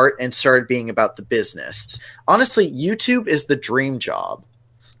about the art and started being about the business. Honestly, YouTube is the dream job.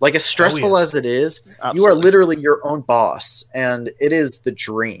 Like as stressful as it is, Absolutely. you are literally your own boss, and it is the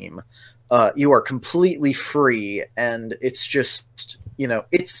dream. You are completely free, and it's just, you know,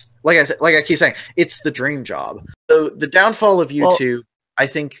 it's like I said, like I keep saying, it's the dream job. So the downfall of YouTube, I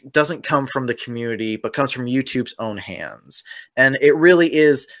think, doesn't come from the community, but comes from YouTube's own hands. And it really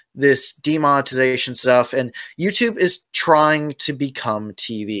is this demonetization stuff. And YouTube is trying to become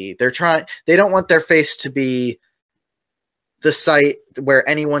TV. They don't want their face to be the site where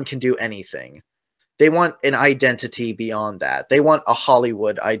anyone can do anything. They want an identity beyond that. They want a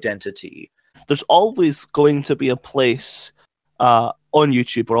Hollywood identity. There's always going to be a place on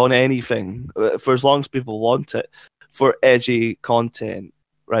YouTube or on anything, for as long as people want it, for edgy content,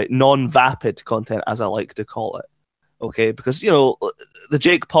 right? Non-vapid content, as I like to call it. Okay, because, you know, the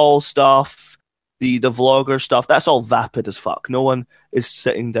Jake Paul stuff, the vlogger stuff, that's all vapid as fuck. No one is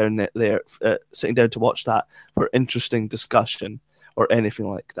sitting down there, sitting down to watch that for interesting discussion or anything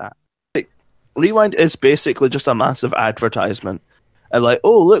like that. Like, Rewind is basically just a massive advertisement. And like,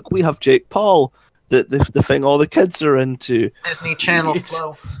 oh, look, we have Jake Paul, the thing all the kids are into. Disney Channel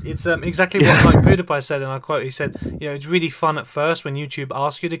flow. It's exactly what like PewDiePie said, and I quote, he said, you know, it's really fun at first when YouTube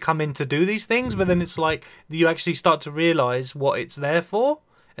asks you to come in to do these things, but then it's like you actually start to realise what it's there for,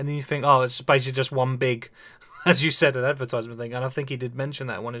 and then you think, oh, it's basically just one big, as you said, an advertisement thing. And I think he did mention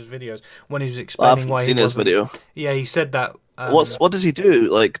that in one of his videos when he was explaining why he wasn't. His video. Yeah, he said that. What does he do?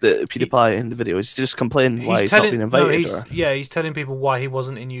 Like the PewDiePie in the video, he's just complaining why he's not been invited. No, he's telling people why he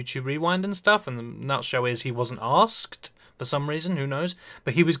wasn't in YouTube Rewind and stuff. And the nutshell is he wasn't asked for some reason. Who knows?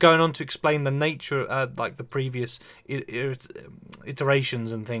 But he was going on to explain the nature, like the previous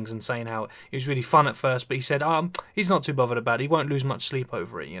iterations and things, and saying how it was really fun at first. But he said, he's not too bothered about it. He won't lose much sleep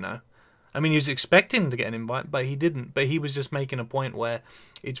over it. You know. I mean, he was expecting to get an invite, but he didn't. But he was just making a point where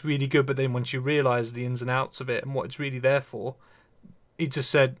it's really good, but then once you realise the ins and outs of it and what it's really there for, he just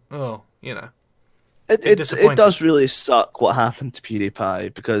said, oh, you know. It does really suck what happened to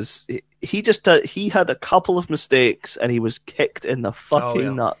PewDiePie, because he had a couple of mistakes and he was kicked in the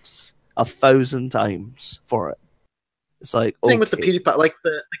fucking nuts 1,000 times for it. It's like, thing with the PewDiePie, like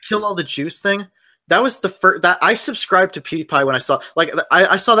the kill all the juice thing. That was the first that I subscribed to PewDiePie when I saw, like,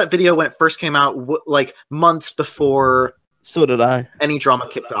 I saw that video when it first came out, like months before. So did I. Any drama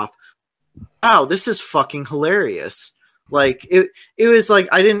kicked off. Wow, this is fucking hilarious. Like it was like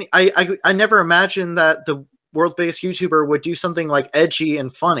I never imagined that the world's biggest YouTuber would do something like edgy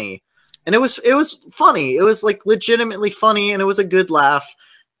and funny, and it was funny. It was like legitimately funny, and it was a good laugh,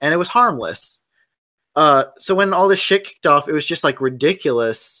 and it was harmless. So when all this shit kicked off, it was just like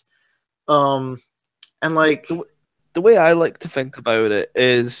ridiculous. And like the way I like to think about it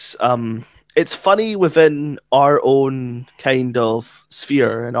is, it's funny within our own kind of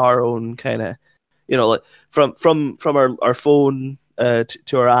sphere and our own kind of, you know, like from our phone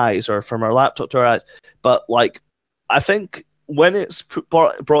to our eyes, or from our laptop to our eyes. But like, I think when it's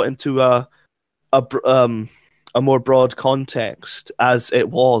brought into a more broad context, as it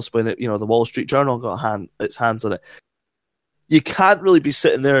was when the Wall Street Journal got its hands on it, you can't really be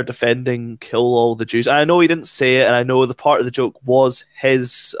sitting there defending kill all the Jews. And I know he didn't say it, and I know the part of the joke was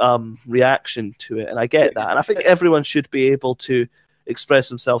his reaction to it, and I get that. And I think everyone should be able to express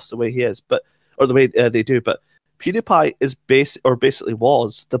themselves the way he is, or the way they do. But PewDiePie is basically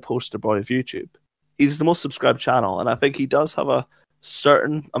was the poster boy of YouTube. He's the most subscribed channel, and I think he does have a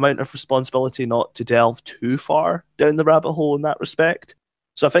certain amount of responsibility not to delve too far down the rabbit hole in that respect.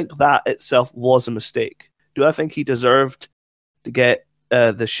 So I think that itself was a mistake. Do I think he deserved to get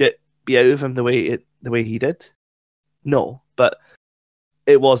the shit beat out of him the way he did? No, but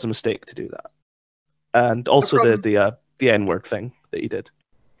it was a mistake to do that, and also problem- the N-word thing that he did.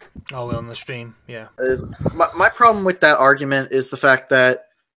 Oh, on the stream, yeah. My problem with that argument is the fact that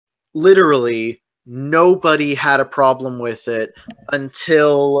literally nobody had a problem with it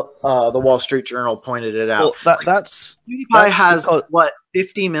until the Wall Street Journal pointed it out. Well, that's PewDiePie has because, what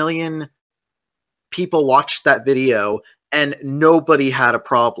 50 million people watched that video, and nobody had a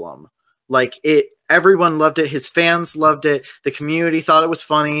problem. Like it, everyone loved it. His fans loved it. The community thought it was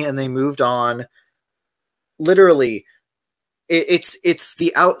funny, and they moved on. Literally, it's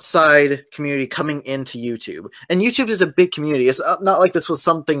the outside community coming into YouTube, and YouTube is a big community. It's not like this was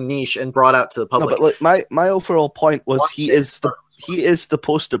something niche and brought out to the public. No, but like my overall point was he is the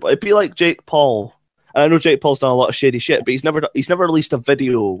poster boy. It'd be like Jake Paul. And I know Jake Paul's done a lot of shady shit, but he's never released a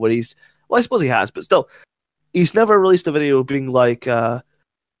video where he's, well, I suppose he has, but still, he's never released a video being like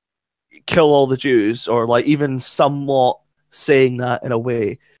kill all the Jews, or like even somewhat saying that in a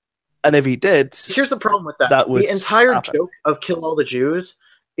way. And if he did, here's the problem with that. The entire joke of kill all the Jews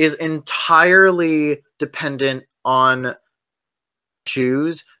is entirely dependent on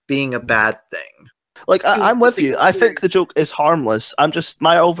Jews being a bad thing. Like, I'm with you. I think the joke is harmless.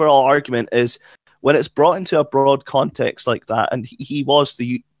 My overall argument is when it's brought into a broad context like that, and he was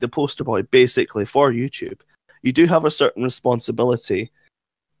the poster boy basically for YouTube, you do have a certain responsibility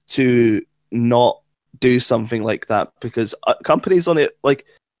to not do something like that, because companies on it, like,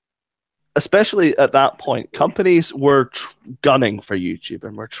 especially at that point, companies were gunning for YouTube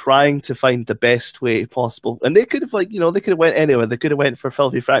and were trying to find the best way possible. And they could have, like, they could have went anywhere. They could have went for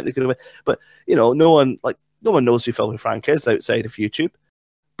Filthy Frank. They could have, but no one knows who Filthy Frank is outside of YouTube.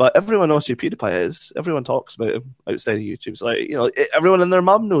 But everyone knows who PewDiePie is. Everyone talks about him outside of YouTube. So, like, everyone and their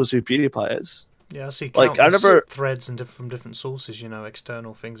mum knows who PewDiePie is. Yeah, I see like, I never threads and from different sources,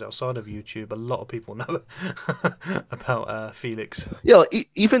 external things outside of YouTube. A lot of people know about Felix. Yeah,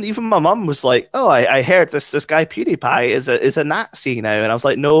 even my mum was like, "Oh, I heard this guy PewDiePie is a Nazi now," and I was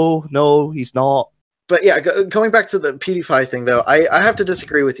like, "No, he's not." But yeah, going back to the PewDiePie thing, though, I have to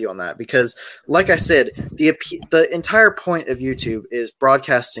disagree with you on that, because, like I said, the entire point of YouTube is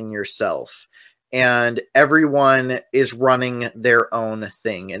broadcasting yourself. And everyone is running their own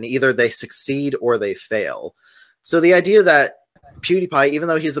thing, and either they succeed or they fail. So the idea that PewDiePie, even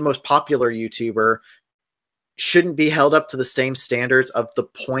though he's the most popular YouTuber, shouldn't be held up to the same standards of the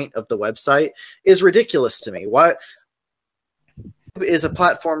point of the website is ridiculous to me. Why is a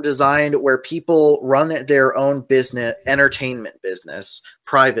platform designed where people run their own business, entertainment business,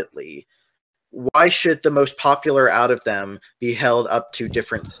 privately? Why should the most popular out of them be held up to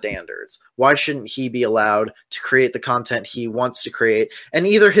different standards? Why shouldn't he be allowed to create the content he wants to create, and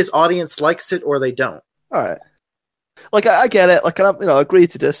either his audience likes it or they don't? All right. Like, I get it. Like, I agree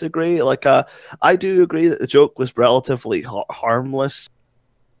to disagree. Like, I do agree that the joke was relatively harmless.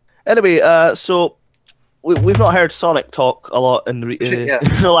 Anyway, so we've not heard Sonic talk a lot in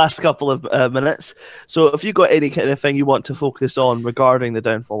the last couple of minutes. So if you got any kind of thing you want to focus on regarding the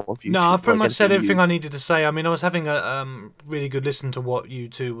downfall of YouTube? No, I've pretty much said everything I needed to say. I mean, I was having a really good listen to what you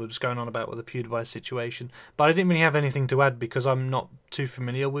two was going on about with the PewDiePie situation, but I didn't really have anything to add because I'm not too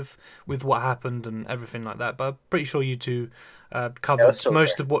familiar with what happened and everything like that. But I'm pretty sure you two covered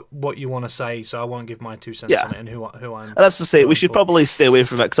most of what you want to say, so I won't give my 2 cents on it and who I'm. And that's to say, we should probably stay away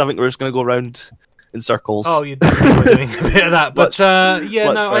from it, because I think we're just going to go around in circles. Oh, you're definitely doing a bit of that. But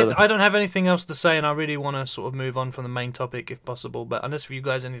I don't have anything else to say, and I really want to sort of move on from the main topic if possible. But unless you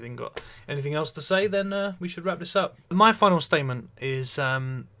guys got anything else to say, then we should wrap this up. My final statement is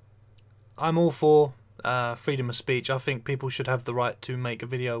I'm all for freedom of speech. I think people should have the right to make a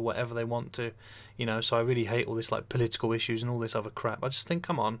video whatever they want to. So I really hate all this like political issues and all this other crap. I just think,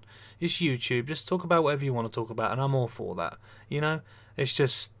 come on, it's YouTube. Just talk about whatever you want to talk about, and I'm all for that. It's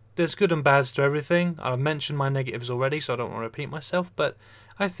just, there's good and bads to everything. I've mentioned my negatives already, so I don't want to repeat myself. But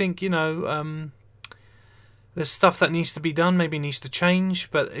I think there's stuff that needs to be done, maybe needs to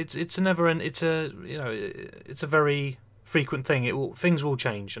change. But it's a never end. It's a very frequent thing. Things will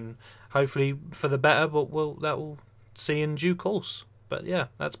change, and hopefully for the better. But that will see in due course. But yeah,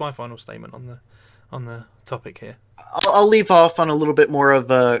 that's my final statement on the topic here. I'll leave off on a little bit more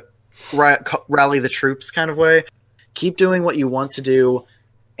of a rally the troops kind of way. Keep doing what you want to do,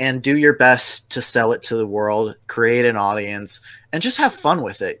 and do your best to sell it to the world, create an audience, and just have fun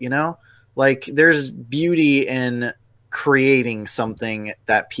with it, Like, there's beauty in creating something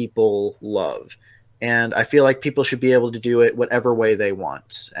that people love. And I feel like people should be able to do it whatever way they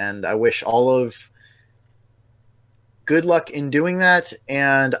want. And I wish all of good luck in doing that,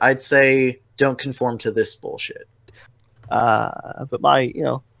 and I'd say don't conform to this bullshit. But my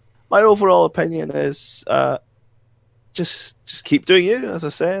overall opinion is just keep doing you, as I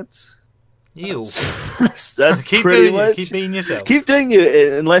said. You That's keep pretty doing much. you. Keep being yourself. Keep doing you,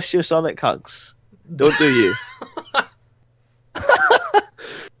 unless you're Sonic Hugs. Don't do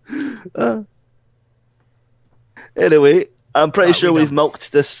you. Anyway, I'm pretty sure we've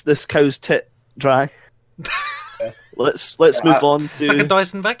milked this cow's tit dry. Let's move on to It's like a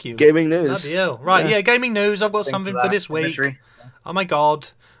Dyson vacuum. gaming news. Bloody hell. Right, yeah, gaming news. I've got something for this week. Imagery. Oh my god.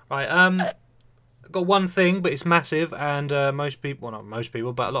 Right, I've got one thing, but it's massive, and most people, well, not most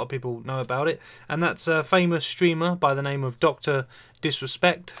people, but a lot of people know about it, and that's a famous streamer by the name of Dr.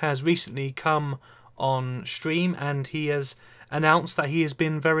 Disrespect has recently come on stream, and he has announced that he has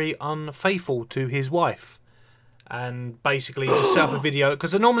been very unfaithful to his wife. And basically just set up a video,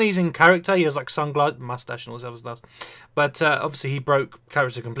 because normally he's in character, he has like sunglasses, mustache and all this other stuff, but obviously he broke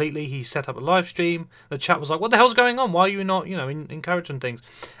character completely. He set up a live stream, the chat was like, what the hell's going on, why are you not, in character and things,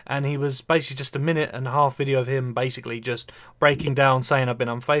 and he was basically just a 1.5-minute video of him basically just breaking down, saying, I've been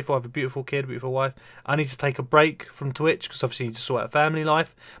unfaithful, I have a beautiful kid, beautiful wife, I need to take a break from Twitch, because obviously he just saw a family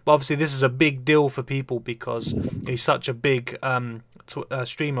life, but obviously this is a big deal for people, because he's such a big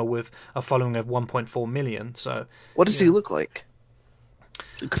streamer with a following of 1.4 million. So what does he look like?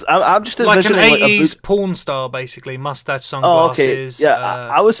 Because I'm just like an envisioning 80s porn star, basically, mustache, Oh, okay. sunglasses. Yeah,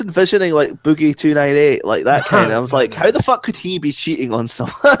 I was envisioning like Boogie 298, like that kind. I was like, how the fuck could he be cheating on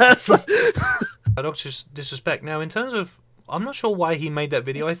someone? It's like... Doctor Disrespect. Now, in terms of, I'm not sure why he made that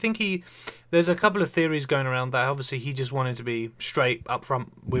video. I think there's a couple of theories going around that obviously he just wanted to be straight up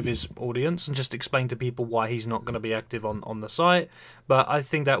front with his audience and just explain to people why he's not going to be active on the site. But I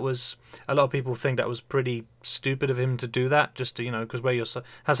think that was, a lot of people think that was pretty stupid of him to do that, just to, because where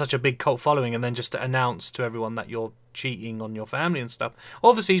has such a big cult following, and then just to announce to everyone that you're cheating on your family and stuff.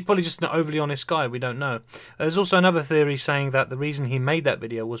 Obviously, he's probably just an overly honest guy. We don't know. There's also another theory saying that the reason he made that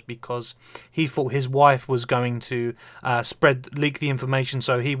video was because he thought his wife was going to leak the information,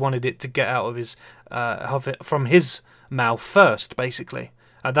 so he wanted it to get out of his from his mouth first, basically.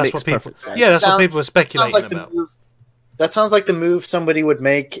 That's what people. Yeah, that's what people were speculating about. That sounds like the move somebody would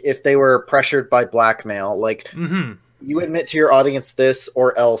make if they were pressured by blackmail. Like, you admit to your audience this,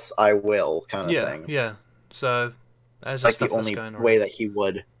 or else I will, kind of thing. Yeah. So, as like the only way that he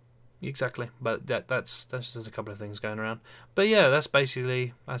would. Exactly, but that's just a couple of things going around. But yeah, that's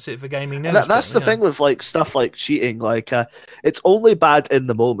it for gaming news. That's the thing with like stuff like cheating. Like, it's only bad in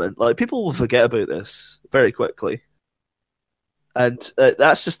the moment. Like, people will forget about this very quickly. And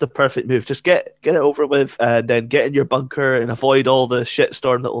that's just the perfect move. Just get it over with, and then get in your bunker and avoid all the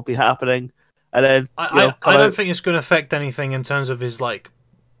shitstorm that will be happening. And then I don't think it's going to affect anything in terms of his like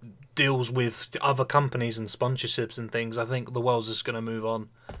deals with other companies and sponsorships and things. I think the world's just going to move on.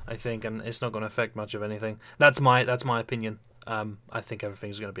 I think, and it's not going to affect much of anything. That's my opinion. I think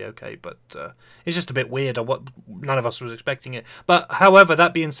everything's going to be okay, but it's just a bit weird. None of us was expecting it. But however,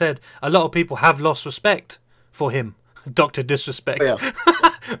 that being said, a lot of people have lost respect for him. Dr. Disrespect. Oh,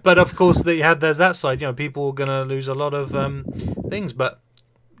 yeah. But of course there's that side, people are gonna lose a lot of things, but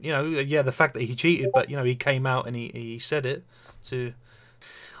the fact that he cheated, but he came out and he said it. So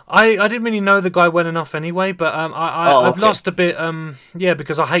I didn't really know the guy well enough anyway, but I've lost a bit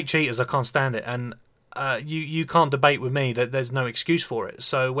because I hate cheaters. I can't stand it, and you can't debate with me that there's no excuse for it.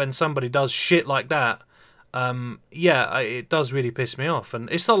 So when somebody does shit like that, it does really piss me off, and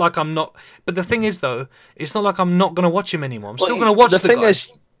it's not like I'm not. But the thing is, though, it's not like I'm not going to watch him anymore. I'm still going to watch the thing.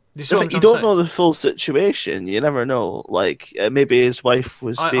 You don't know the full situation. You never know. Like maybe his wife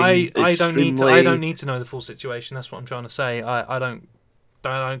was being I don't need to know the full situation. That's what I'm trying to say. I don't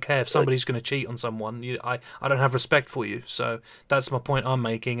care if somebody's going to cheat on someone. I don't have respect for you. So that's my point I'm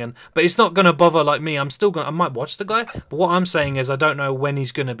making. But it's not going to bother like me. I might watch the guy, but what I'm saying is I don't know when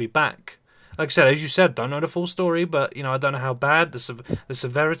he's going to be back. Like I said, as you said, don't know the full story, but I don't know how bad the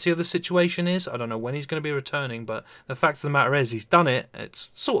severity of the situation is. I don't know when he's going to be returning, but the fact of the matter is he's done it. It's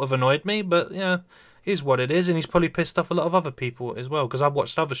sort of annoyed me, but is what it is, and he's probably pissed off a lot of other people as well, because I've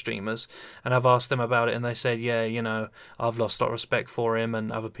watched other streamers and I've asked them about it, and they said, I've lost a lot of respect for him,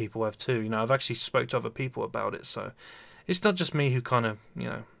 and other people have too. I've actually spoke to other people about it, so it's not just me who kind of,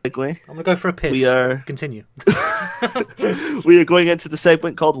 I'm going to go for a piss. Continue. We are going into the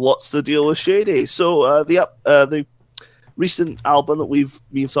segment called What's the Deal with Shady? So the recent album that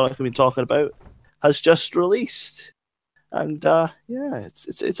me and Sonic have been talking about has just released. And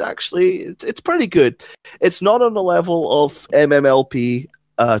it's actually pretty good. It's not on the level of MMLP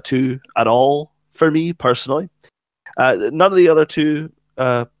 2 at all for me personally. None of the other two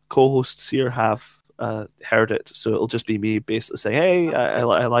co-hosts here have heard it, so it'll just be me basically saying, "Hey, I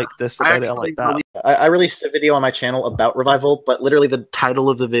like this about it, I like that." I released a video on my channel about Revival, but literally the title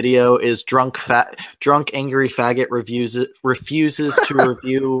of the video is "Drunk Angry Faggot refuses to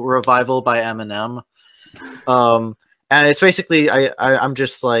review Revival by Eminem." And it's basically I'm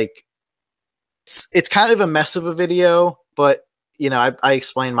just like, it's kind of a mess of a video, but you know, I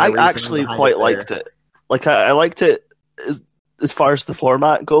explained my. I actually quite liked it. Like I liked it as far as the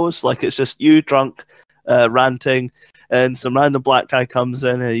format goes. Like it's just you drunk, ranting, and some random black guy comes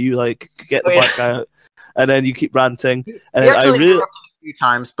in, and you like get the black guy out, and then you keep ranting. And I really a few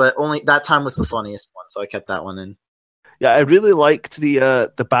times, but only that time was the funniest one, so I kept that one in. Yeah, I really liked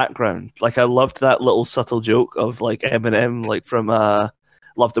the background. Like I loved that little subtle joke of like Eminem, like from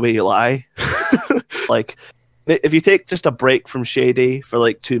 "Love the Way You Lie." Like, if you take just a break from Shady for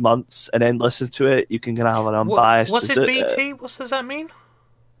like 2 months and then listen to it, you can kind of have an unbiased. What's it? BT? What does that mean?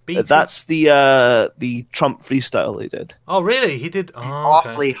 BT? That's the Trump freestyle he did. Oh, really? He did. Oh,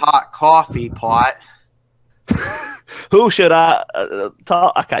 awfully hot coffee pot. Who should I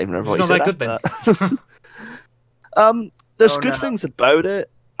talk? I can't even remember what he said. Not that good then. There's good things about it.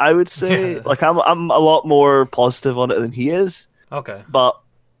 I would say, like I'm a lot more positive on it than he is. Okay, but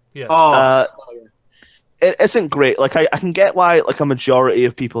yeah. It isn't great. Like I can get why like a majority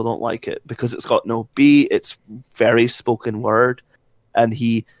of people don't like it because it's got no beat. It's very spoken word, and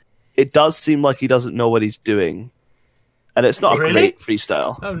it does seem like he doesn't know what he's doing, and it's not a great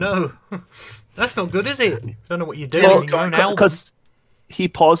freestyle. Oh no, that's not good, is it? Don't know what you're doing in your own album. Because he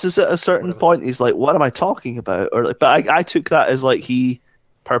pauses at a certain point. He's like, "What am I talking about?" Or like, but I took that as like he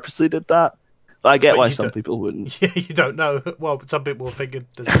purposely did that. But I get why some people wouldn't. Yeah, you don't know. Well, some people will figure,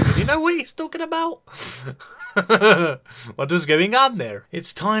 does he know what he's talking about? What was going on there?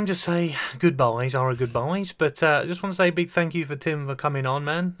 It's time to say goodbyes, our goodbyes. But I just want to say a big thank you for Tim for coming on,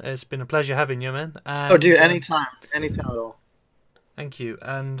 man. It's been a pleasure having you, man. And, oh, dude, anytime at all. Thank you.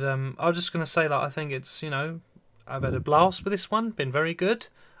 And I was just going to say that I think it's, I've had a blast with this one. Been very good.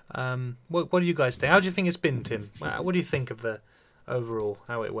 What do you guys think? How do you think it's been, Tim? What do you think of the overall,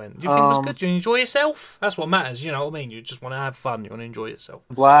 how it went? Do you think it was good? Do you enjoy yourself? That's what matters, you know what I mean? You just want to have fun. You want to enjoy yourself.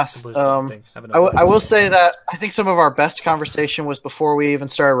 Blast. I will say that I think some of our best conversation was before we even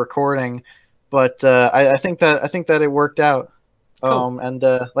started recording, but I think that it worked out. Cool. And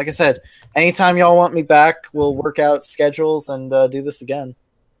like I said, anytime y'all want me back, we'll work out schedules and do this again.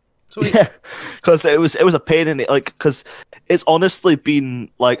 Sweet. Yeah, because it was a pain in it, like because it's honestly been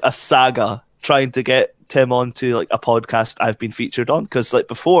like a saga trying to get Tim onto like a podcast I've been featured on, because like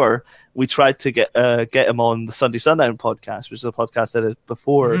before we tried to get him on the Sunday Sundown podcast, which is a podcast I did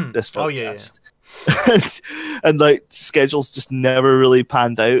before this podcast. Oh, yeah. and like schedules just never really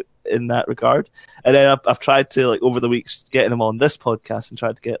panned out in that regard. And then I've tried to like over the weeks getting him on this podcast and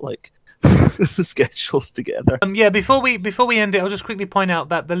tried to get like the schedules together. Yeah, before we end it, I'll just quickly point out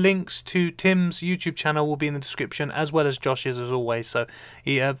that the links to Tim's YouTube channel will be in the description, as well as Josh's, as always. So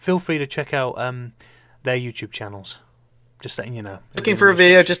feel free to check out their YouTube channels. Just letting you know. Looking for a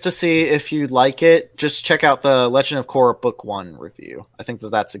video just to see if you like it, just check out the Legend of Korra Book 1 review. I think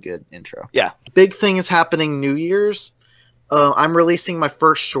that's a good intro. Yeah. Big thing is happening New Year's. I'm releasing my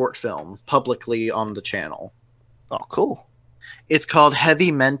first short film publicly on the channel. Oh, cool. It's called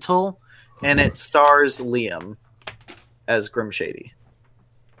Heavy Mental, and it stars Liam as Grim Shady.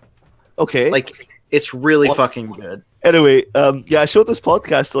 Okay. Like, it's really fucking good. Anyway, I showed this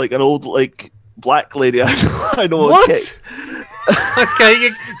podcast to like an old like black lady I know. What? Okay,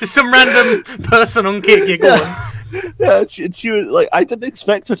 just some random person on Kick. You're going. Yeah, she was like, I didn't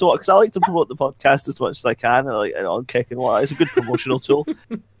expect her to watch, because I like to promote the podcast as much as I can, and like on Kick and what, it's a good promotional tool.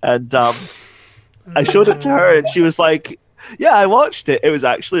 And I showed it to her, and she was like, "Yeah, I watched it. It was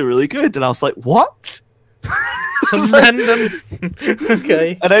actually really good." And I was like, "What?" Some random.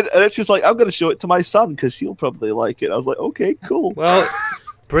 Okay. And then she was like, "I'm going to show it to my son because he'll probably like it." I was like, "Okay, cool." Well.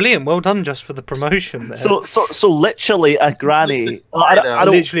 Brilliant, well done, just for the promotion there. So literally a granny. I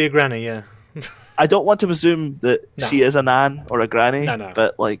don't, literally a granny, yeah. I don't want to presume that she is a nan or a granny,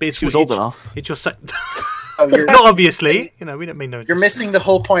 but like she was old enough. It's your not obviously, we don't mean no. You're missing the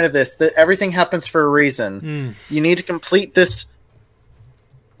whole point of this. That everything happens for a reason. You need to complete this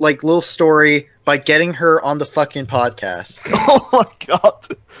like little story by getting her on the fucking podcast. Oh my god,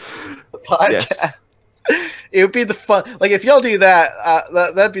 the podcast. Yes. It would be the fun. Like if y'all do that,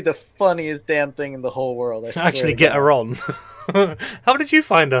 that'd be the funniest damn thing in the whole world. I actually get her on. How did you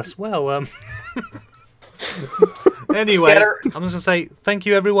find us? Well, anyway, I'm just gonna say thank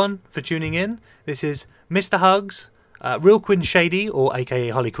you everyone for tuning in. This is Mr. Hugs, Real Quinn Shady, or AKA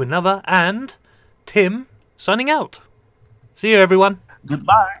Holly Quinn Lover, and Tim signing out. See you everyone.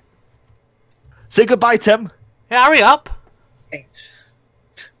 Goodbye. Say goodbye, Tim. Yeah, hurry up. Ain't.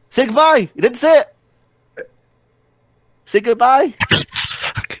 Say goodbye. You didn't say it. Say goodbye.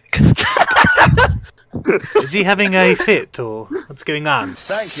 Is he having a fit or what's going on?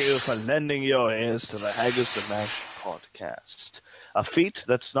 Thank you for lending your ears to the Haggis and Mash podcast. A feat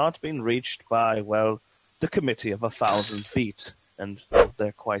that's not been reached by, well, the committee of 1,000 feet. And well,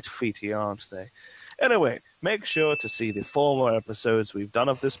 they're quite feety, aren't they? Anyway, make sure to see the former episodes we've done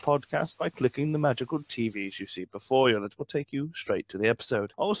of this podcast by clicking the magical TVs you see before you. That will take you straight to the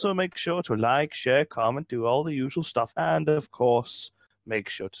episode. Also, make sure to like, share, comment, do all the usual stuff. And, of course, make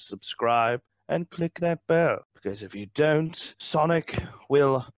sure to subscribe and click that bell. Because if you don't, Sonic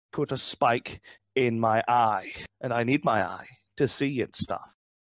will put a spike in my eye. And I need my eye to see and stuff.